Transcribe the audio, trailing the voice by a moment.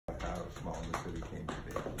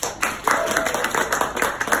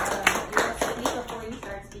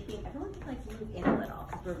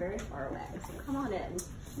come on in.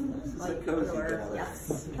 Like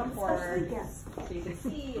yes, come forward. Yes, so you can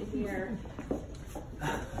see and hear.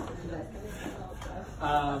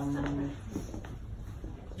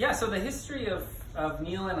 Yeah, so the history of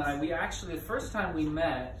Neil and I, we actually, the first time we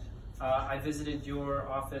met, I visited your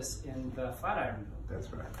office in the Flatiron. That's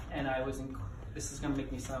right. And I was in, this is going to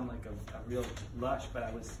make me sound like a real lush, but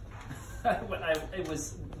I was,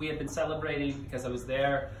 we had been celebrating because I was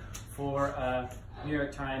there for New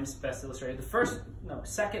York Times Best Illustrated,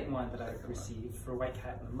 second one that I received for White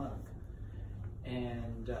Cat and the Monk.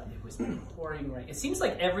 And it was pouring rain. It seems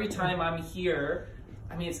like every time I'm here,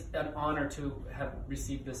 I mean, it's an honor to have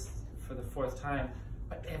received this for the 4th time,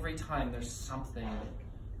 but every time there's something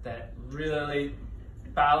that really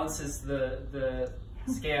balances the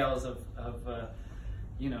scales of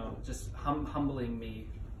you know, just humbling me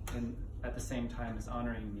and at the same time as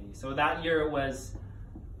honoring me. So that year it was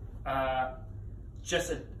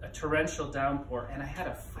just a torrential downpour, and I had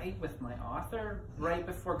a fight with my author right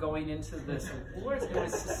before going into this awards. It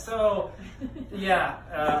was just so, yeah.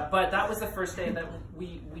 But that was the first day that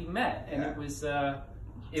we met, and it was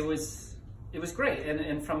great.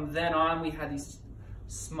 And from then on, we had these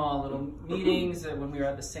small little meetings when we were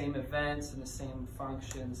at the same events and the same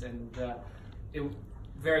functions, and it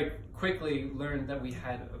very quickly learned that we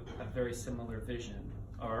had a very similar vision.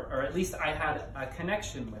 Or at least I had a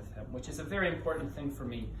connection with him, which is a very important thing for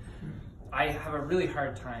me. I have a really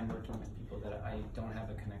hard time working with people that I don't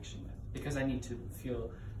have a connection with, because I need to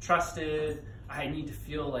feel trusted. I need to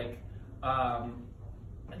feel like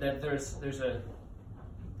that there's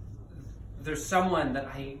someone that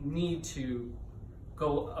I need to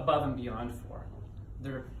go above and beyond for.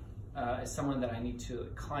 There is someone that I need to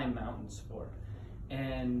climb mountains for.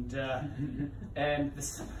 And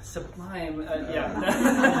this sublime, but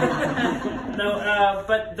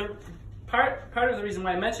the part of the reason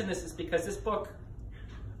why I mention this is because this book,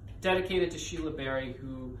 dedicated to Sheila Berry,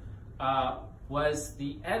 who was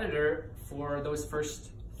the editor for those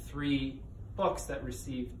first 3 books that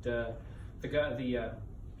received the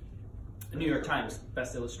New York Times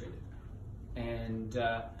Best Illustrated, and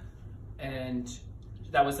that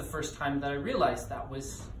was the first time that I realized that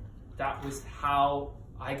was how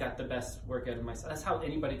I got the best work out of myself. That's how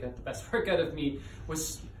anybody got the best work out of me,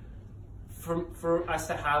 was for us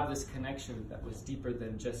to have this connection that was deeper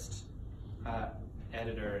than just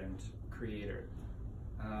editor and creator.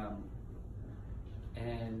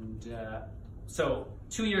 So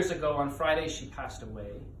 2 years ago on Friday, she passed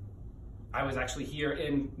away. I was actually here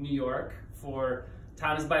in New York for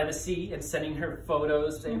Town is by the Sea and sending her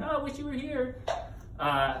photos saying, "Oh, I wish you were here."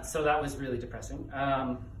 So that was really depressing,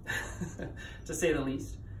 to say the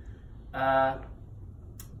least.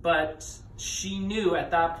 But she knew at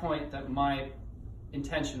that point that my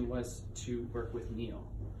intention was to work with Neil.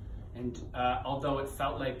 And although it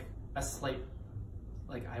felt like a slight,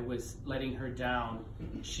 like I was letting her down,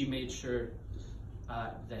 she made sure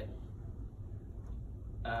that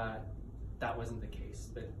that wasn't the case.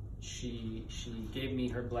 That she gave me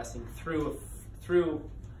her blessing through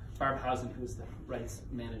Barb Housen, who's the rights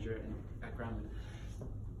manager at Groundwood,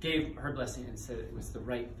 gave her blessing and said it was the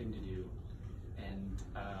right thing to do and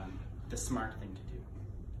the smart thing to do.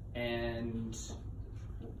 And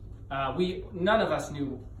none of us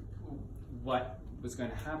knew what was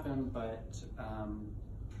going to happen, but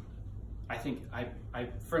I think I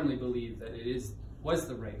firmly believe that it was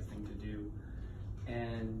the right thing to do,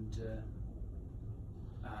 and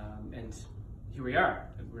here we are.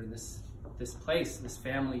 We're in this place, this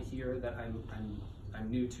family here that I'm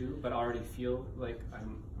new to, but already feel like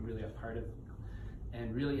I'm really a part of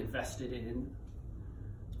and really invested in.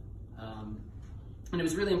 And it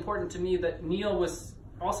was really important to me that Neil was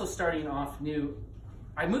also starting off new.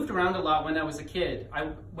 I moved around a lot when I was a kid.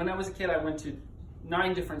 When I was a kid, I went to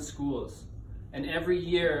 9 different schools, and every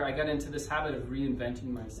year I got into this habit of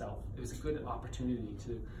reinventing myself. It was a good opportunity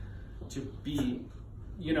to be,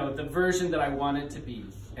 you know, the version that I wanted to be,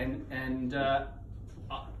 and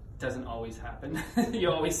doesn't always happen.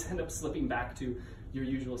 You always end up slipping back to your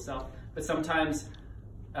usual self, but sometimes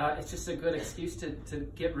it's just a good excuse to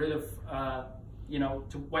get rid of, you know,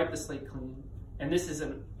 to wipe the slate clean. And this is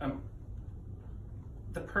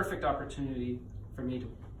the perfect opportunity for me to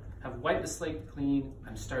have wiped the slate clean.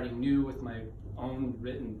 I'm starting new with my own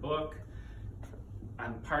written book.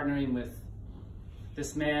 I'm partnering with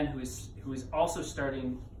this man who is also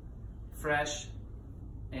starting fresh,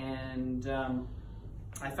 and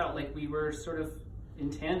I felt like we were sort of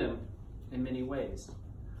in tandem in many ways.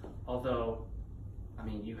 Although, I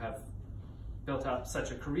mean, you have built up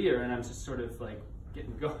such a career, and I'm just sort of like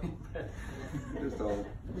getting going. Just all.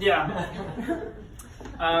 Yeah.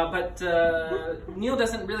 But Neil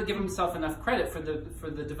doesn't really give himself enough credit for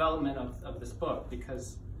the development of this book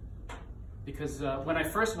because when I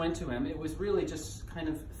first went to him, it was really just kind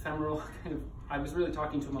of ephemeral. I was really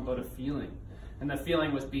talking to him about a feeling, and the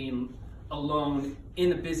feeling was being alone in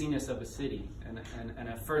the busyness of a city. And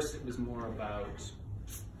at first, it was more about,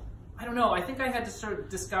 I don't know. I think I had to sort of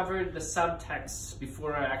discover the subtext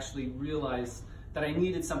before I actually realized that I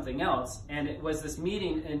needed something else. And it was this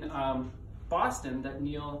meeting in Boston that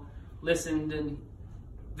Neil listened, and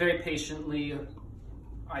very patiently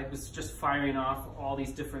I was just firing off all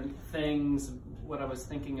these different things, what I was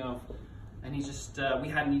thinking of, and he just, we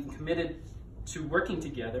hadn't even committed to working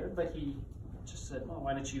together, but he just said, well,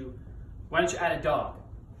 why don't you add a dog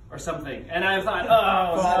or something? And I thought,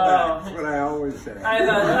 oh, no. That's what I always say. I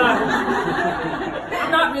thought,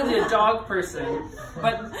 I'm not really a dog person,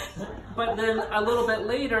 but then a little bit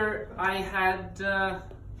later, I had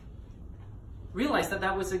realized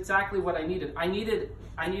that was exactly what I needed. I needed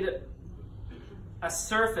a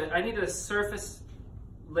surface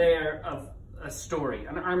layer of a story,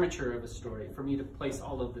 an armature of a story, for me to place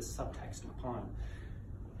all of this subtext upon.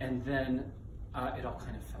 And then it all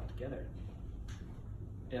kind of fell together.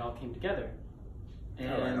 It all came together.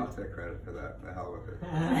 And all right, I'll take credit for that. The hell with it.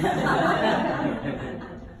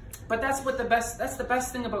 But that's the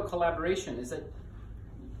best thing about collaboration, is that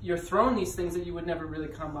you're thrown these things that you would never really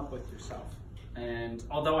come up with yourself. And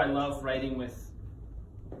although I love writing with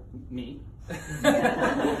me,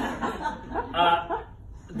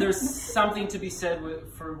 there's something to be said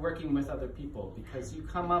for working with other people, because you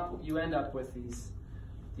end up with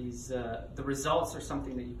the results are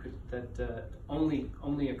something that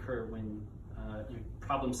only occur when you're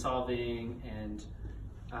problem solving and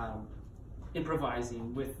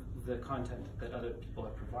improvising with the content that other people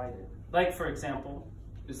have provided. Like, for example,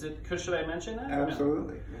 should I mention that?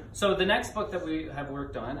 Absolutely. No? Yeah. So the next book that we have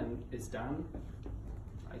worked on and is done,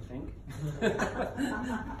 I think,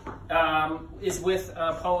 is with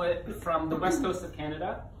a poet from the west coast of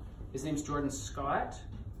Canada. His name's Jordan Scott,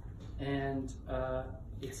 and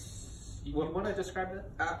you want to describe that?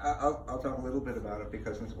 I'll talk a little bit about it,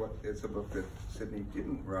 because it's a book that Sydney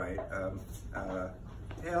didn't write.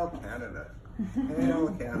 Hail Canada. Hail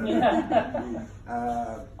Canada.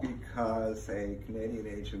 Because a Canadian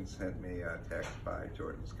agent sent me a text by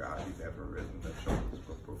Jordan Scott. He'd never written a children's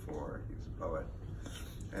book before. He's a poet.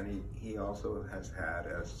 And he also has had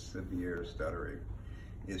a severe stuttering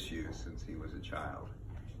issue since he was a child.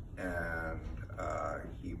 And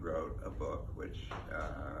he wrote a book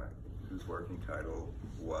whose working title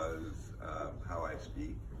was How I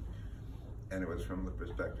Speak. And it was from the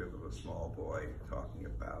perspective of a small boy talking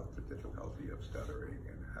about the difficulty of stuttering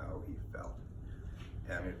and how he felt.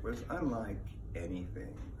 And it was unlike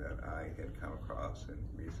anything that I had come across in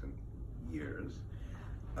recent years.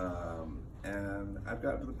 And I've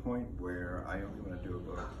gotten to the point where I only want to do a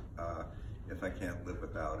book if I can't live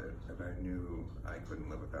without it. And I knew I couldn't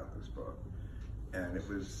live without this book. And it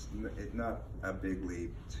was not a big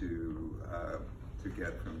leap to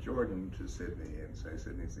get from Jordan to Sydney and say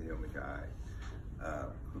Sydney's the only guy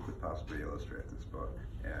who could possibly illustrate this book.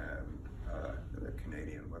 And the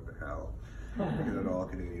Canadian, what the hell? It's an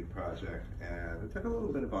all-Canadian project, and it took a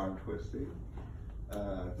little bit of arm twisting.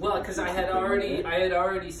 Well, because I had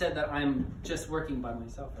already said that I'm just working by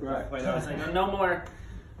myself. At that point. I was like, no more.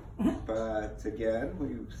 But again,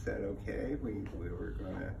 we said okay. We were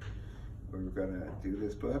gonna do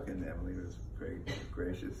this book, and Emily was very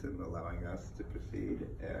gracious in allowing us to proceed.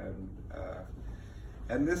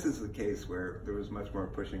 And this is the case where there was much more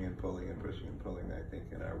pushing and pulling, I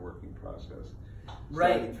think, in our working process.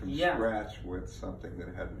 Starting from scratch with something that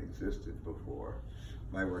hadn't existed before.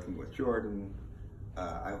 My working with Jordan,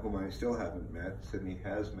 whom I still haven't met. Sydney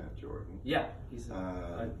has met Jordan. Yeah, he's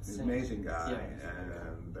an amazing guy,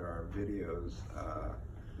 and there are videos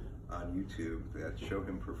on YouTube that show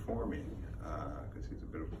him performing, because he's a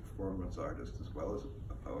bit of a performance artist as well as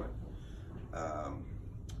a poet.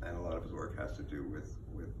 And a lot of his work has to do with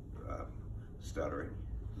stuttering.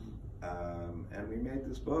 And we made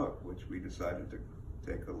this book, which we decided to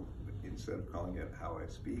take instead of calling it How I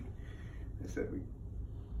Speak, I said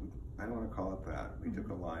I don't want to call it that. We took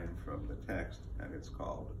a line from the text, and it's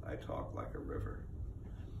called I Talk Like a River,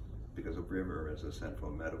 because a river is a central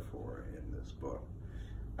metaphor in this book.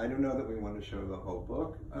 I don't know that we want to show the whole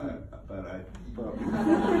book, but I probably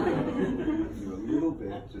do a little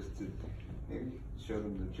bit just to maybe show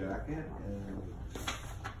them the jacket.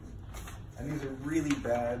 And these are really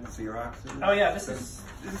bad Xeroxes. Oh yeah, this is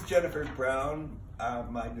Jennifer Brown,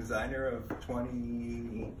 my designer of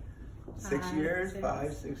 26 years,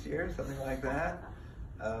 5, 6 years, something like that.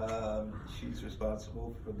 She's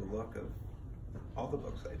responsible for the look of all the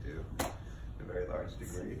books I do, to a very large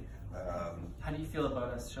degree. How do you feel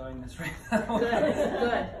about us showing this right now?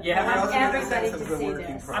 Good. Yeah. I also get a Everybody sense of to the see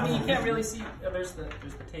working this. I mean, you process. can't really see. There's the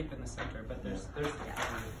tape in the center, but there's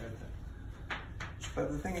But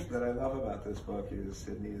the thing that I love about this book is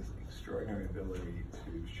Sydney's extraordinary ability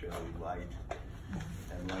to show light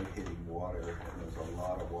and light hitting water, and there's a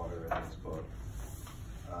lot of water in this book.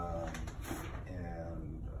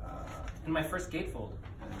 in my first gatefold.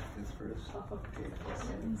 His first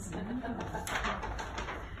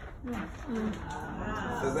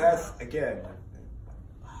So that's, again,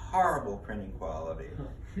 horrible printing quality,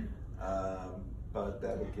 but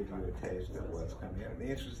that'll give you a taste of what's coming out. And the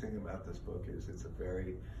interesting thing about this book is it's a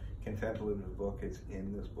very contemplative book. It's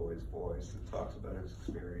in this boy's voice. It talks about his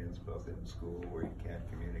experience both in school where he can't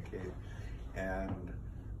communicate and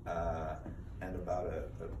about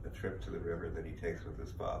a trip to the river that he takes with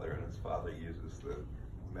his father, and his father uses the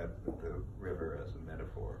river as a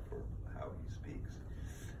metaphor for how he speaks.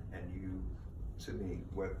 And to me,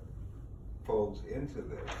 what folds into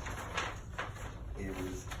this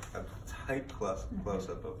is a tight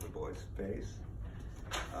close-up of the boy's face,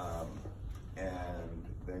 and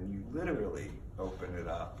then you literally open it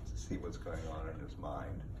up to see what's going on in his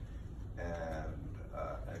mind, and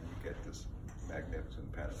you get this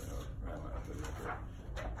magnificent panorama of the river.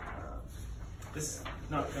 This is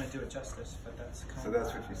not going to do it justice, but that's kind So of...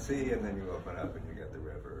 that's what you see, and then you open up and you get the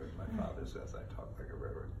river, and my father says, I talk like a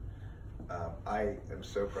river. I am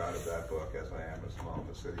so proud of that book, as I am of Small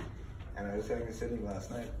City. And I was saying to Sydney last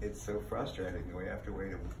night, it's so frustrating that we have to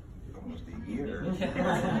wait almost a year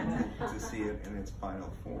to see it in its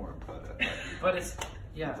final form. But it's,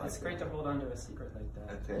 yeah, it's great to hold on to a secret like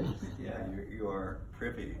that. Yeah, you are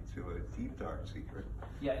privy to a deep, dark secret.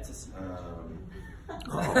 Yeah, it's a secret.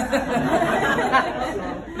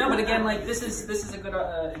 No, but again, like this is a good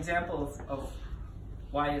example of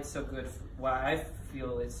why it's so good. Why I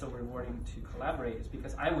feel it's so rewarding to collaborate is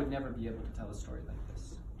because I would never be able to tell a story like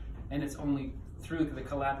this, and it's only through the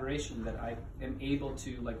collaboration that I am able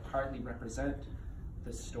to like partly represent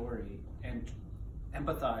the story and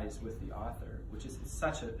empathize with the author, which is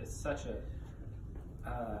such a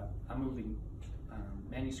moving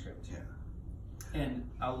manuscript. Yeah. And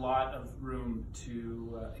a lot of room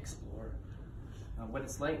to explore what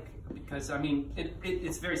it's like, because I mean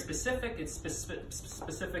it's very specific. It's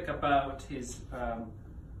specific about his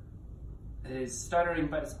stuttering,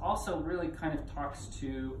 but it's also really kind of talks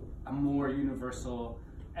to a more universal.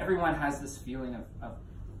 Everyone has this feeling of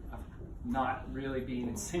not really being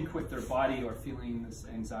in sync with their body or feeling this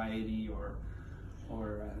anxiety or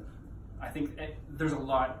I think there's a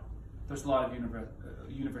lot of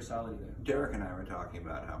universality there. Derek and I were talking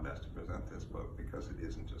about how best to present this book, because it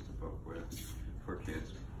isn't just a book for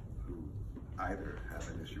kids who either have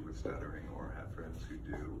an issue with stuttering or have friends who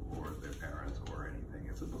do, or their parents or anything.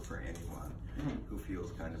 It's a book for anyone who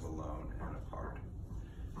feels kind of alone and apart.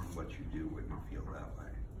 And what you do when you feel that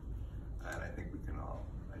way. And I think we can all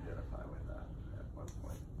identify with that at one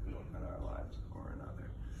point in our lives or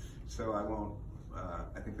another. So I won't,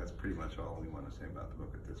 I think that's pretty much all we want to say about the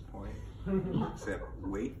book at this point, except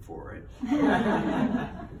wait for it,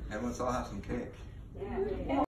 and let's all have some cake. Yeah.